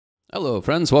Hello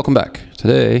friends, welcome back.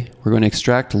 Today we're going to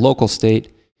extract local state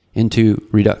into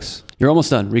Redux. You're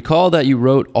almost done. Recall that you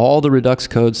wrote all the Redux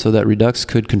code so that Redux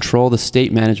could control the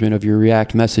state management of your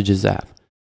React Messages app.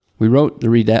 We wrote the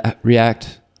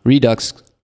Redux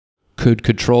could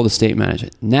control the state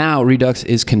management. Now Redux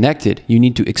is connected. You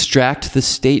need to extract the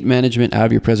state management out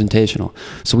of your presentational.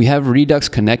 So we have Redux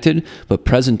connected, but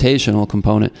presentational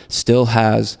component still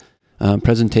has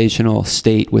presentational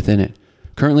state within it.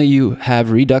 Currently you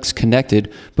have Redux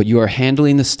connected, but you are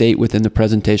handling the state within the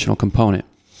presentational component.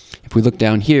 If we look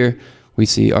down here, we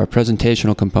see our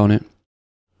presentational component,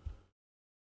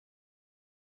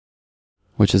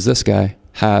 which is this guy,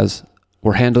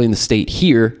 we're handling the state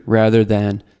here rather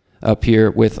than up here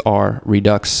with our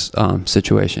Redux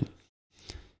situation.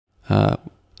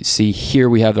 See here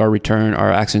we have our return,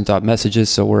 our actions.messages,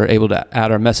 so we're able to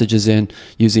add our messages in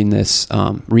using this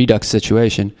Redux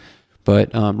situation.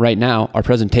 But right now, our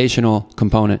presentational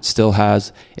component still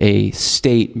has a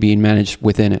state being managed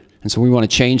within it. And so we want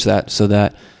to change that so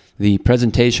that the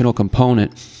presentational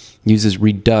component uses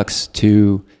Redux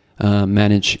to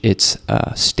manage its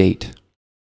state.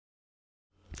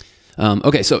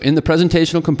 Okay, so in the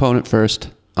presentational component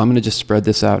first, I'm going to just spread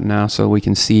this out now so we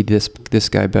can see this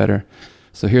guy better.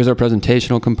 So here's our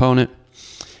presentational component.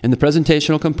 In the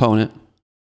presentational component,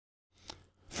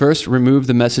 first, remove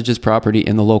the messages property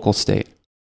in the local state.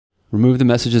 Remove the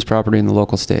messages property in the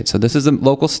local state. So this is the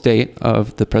local state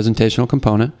of the presentational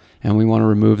component, and we want to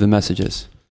remove the messages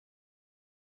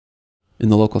in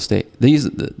the local state.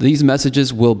 These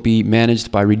messages will be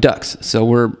managed by Redux. So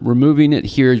we're removing it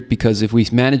here because if we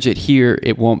manage it here,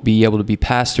 it won't be able to be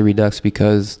passed to Redux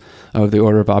because of the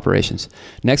order of operations.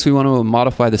 Next, we want to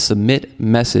modify the submit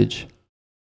message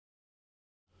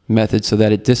method so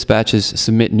that it dispatches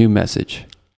submit new message.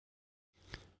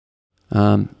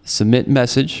 Submit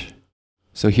message.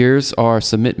 So here's our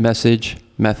submit message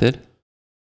method.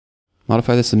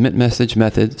 Modify the submit message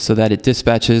method so that it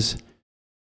dispatches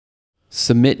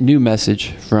submit new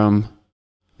message from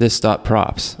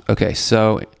this.props. Okay,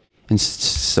 so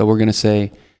we're going to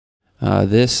say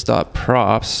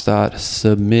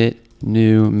this.props.submit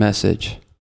new message.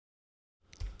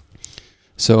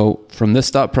 So from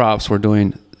this.props, we're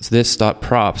doing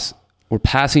this.props. We're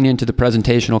passing into the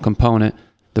presentational component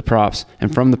the props,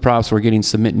 and from the props we're getting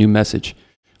submit new message,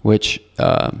 which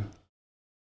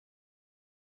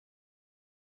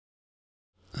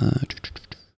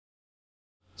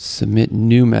submit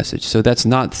new message. So that's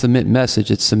not submit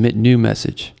message, it's submit new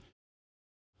message.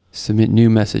 Submit new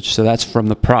message. So that's from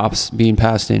the props being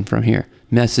passed in from here.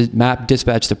 Message map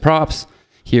dispatch to props.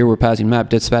 Here we're passing map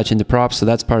dispatch into props, so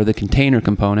that's part of the container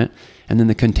component, and then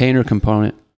the container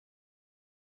component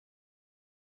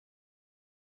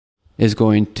is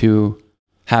going to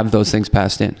have those things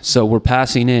passed in. So we're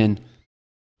passing in,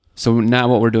 so now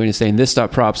what we're doing is saying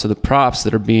this.props, so the props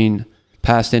that are being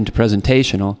passed into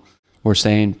presentational, we're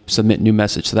saying submit new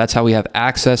message. So that's how we have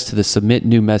access to the submit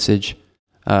new message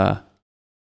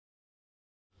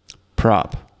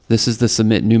prop. This is the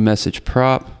submit new message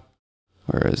prop.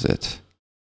 Where is it?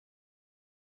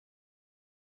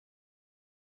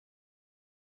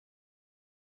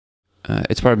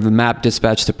 It's part of the map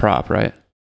dispatch to prop, right?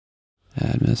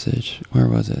 Add message, where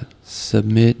was it?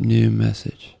 Submit new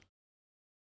message.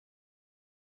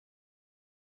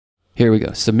 Here we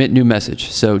go, submit new message.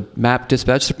 So map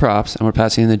dispatch to props, and we're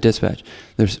passing in the dispatch.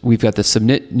 We've got the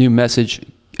submit new message,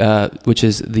 which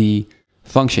is the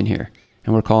function here.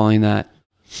 And we're calling that,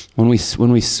 when we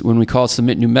call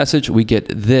submit new message, we get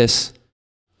this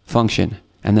function.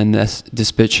 And then this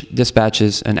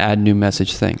dispatches an add new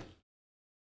message thing.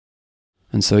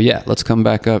 And so yeah, let's come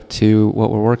back up to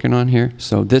what we're working on here.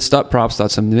 So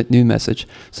this.props.submit new message.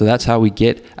 So that's how we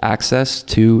get access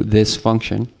to this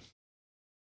function.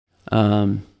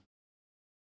 And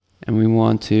we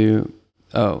want to,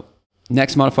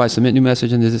 next modify submit new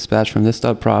message in the dispatch from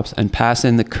this.props and pass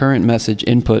in the current message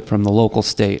input from the local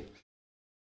state.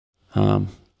 Let's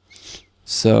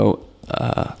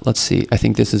see, I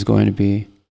think this is going to be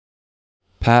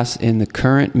pass in the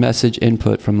current message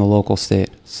input from the local state.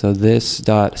 So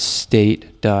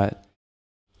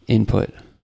this.state.input.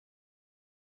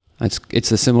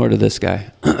 It's similar to this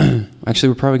guy. Actually,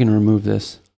 we're probably going to remove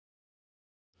this.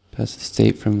 Pass the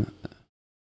state from,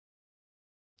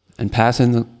 and pass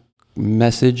in the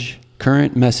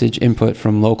current message input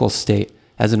from local state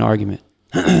as an argument.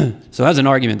 So as an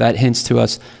argument, that hints to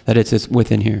us that it's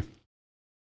within here.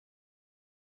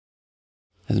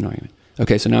 As an argument.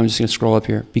 Okay, so now I'm just going to scroll up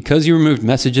here. Because you removed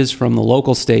messages from the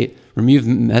local state, remove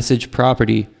message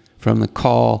property from the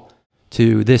call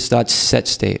to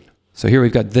this.setState. So here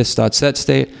we've got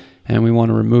this.setState, and we want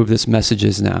to remove this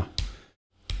messages now.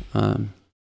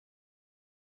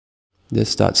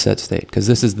 this.setState, because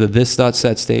this is the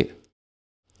this.setState,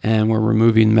 and we're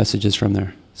removing messages from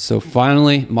there. So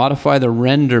finally, modify the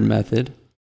render method.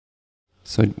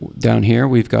 So down here,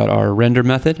 we've got our render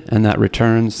method, and that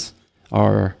returns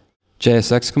our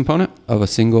JSX component of a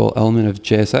single element of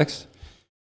JSX.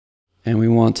 And we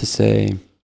want to say,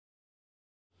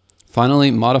 finally,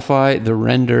 modify the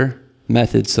render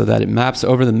method so that it maps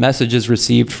over the messages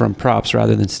received from props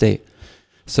rather than state.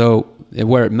 So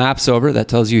where it maps over, that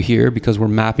tells you here, because we're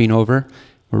mapping over,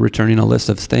 we're returning a list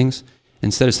of things.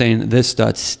 Instead of saying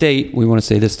this.state, we want to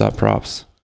say this.props.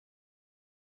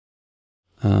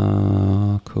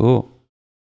 Cool.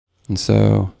 And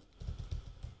so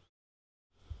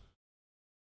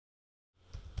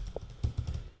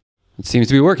it seems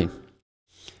to be working.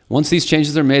 Once these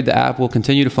changes are made, the app will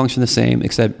continue to function the same,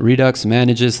 except Redux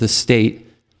manages the state.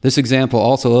 This example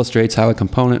also illustrates how a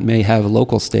component may have a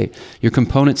local state. Your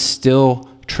component still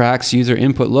tracks user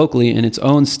input locally in its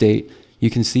own state. You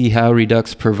can see how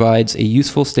Redux provides a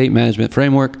useful state management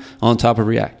framework on top of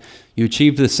React. You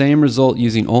achieve the same result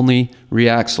using only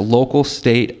React's local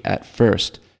state at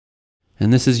first.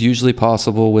 And this is usually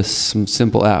possible with some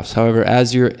simple apps. However,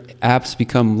 as your apps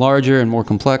become larger and more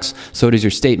complex, so does your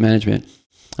state management.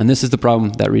 And this is the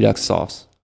problem that Redux solves.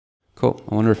 Cool.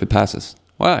 I wonder if it passes.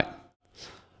 All right.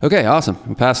 Okay, awesome.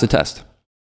 We passed the test.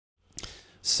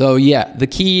 So yeah, the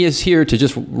key is here to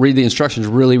just read the instructions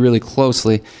really, really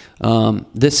closely.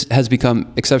 This has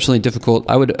become exceptionally difficult.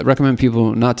 I would recommend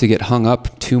people not to get hung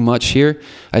up too much here.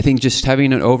 I think just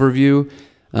having an overview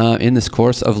in this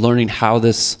course of learning how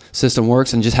this system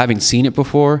works and just having seen it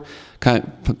before, kind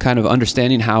of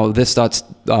understanding how this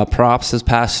props is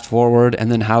passed forward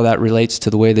and then how that relates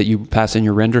to the way that you pass in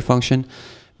your render function,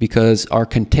 because our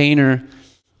container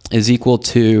is equal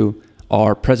to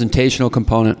our presentational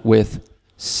component with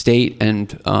state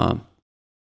and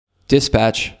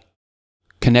dispatch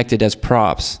connected as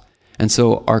props. And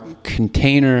so our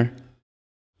container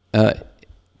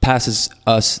passes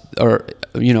us, or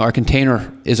our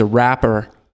container is a wrapper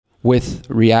with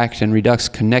React and Redux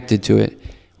connected to it,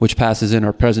 which passes in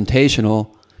our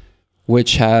presentational,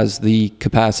 which has the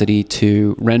capacity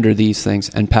to render these things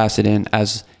and pass it in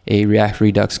as a React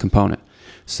Redux component.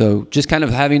 So just kind of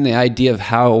having the idea of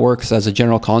how it works as a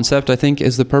general concept, I think,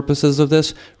 is the purposes of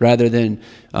this, rather than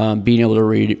being able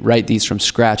to write these from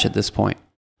scratch at this point.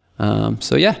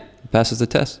 So yeah, it passes the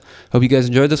test. Hope you guys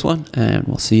enjoyed this one, and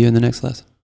we'll see you in the next lesson.